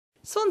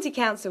Swansea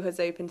Council has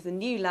opened the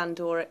new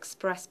Landore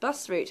Express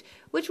Bus Route,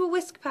 which will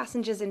whisk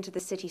passengers into the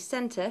city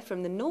centre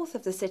from the north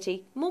of the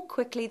city more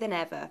quickly than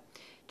ever.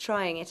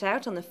 Trying it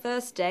out on the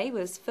first day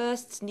was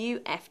First's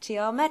new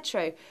FTR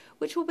Metro,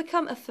 which will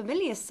become a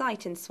familiar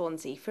sight in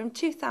Swansea from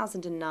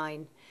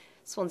 2009.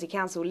 Swansea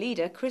Council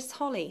leader Chris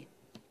Holly.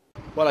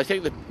 Well, I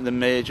think the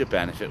major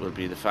benefit will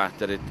be the fact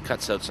that it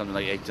cuts out something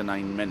like 8 to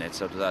 9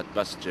 minutes out of that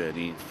bus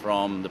journey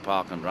from the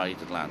park and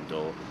ride at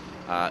Landore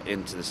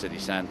into the city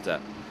centre.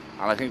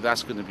 And I think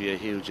that's going to be a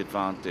huge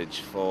advantage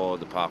for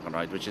the park and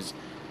ride, which is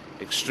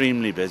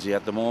extremely busy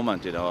at the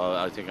moment. You know,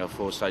 I think our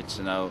 4 sites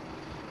are now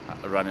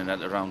running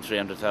at around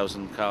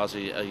 300,000 cars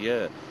a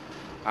year.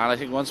 And I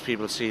think once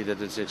people see that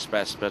this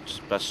express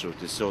bus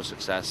route is so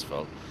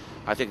successful,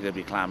 I think they'll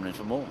be clamouring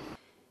for more.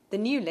 The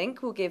new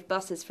link will give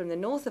buses from the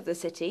north of the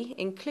city,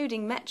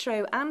 including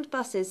metro and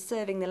buses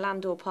serving the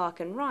Landore Park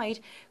and Ride,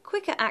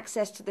 quicker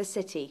access to the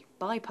city,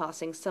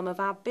 bypassing some of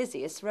our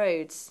busiest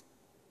roads.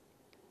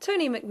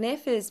 Tony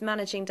McNiff is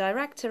Managing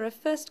Director of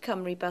First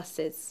Cymru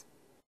Buses.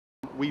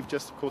 We've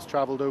just, of course,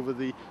 travelled over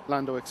the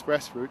Landore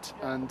Express route,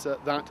 and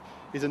that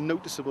is a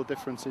noticeable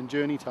difference in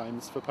journey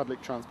times for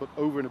public transport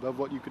over and above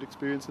what you could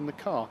experience in the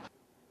car.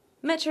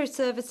 Metro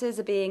services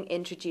are being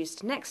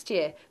introduced next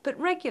year, but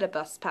regular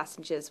bus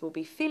passengers will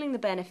be feeling the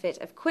benefit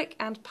of quick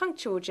and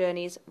punctual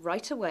journeys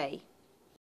right away.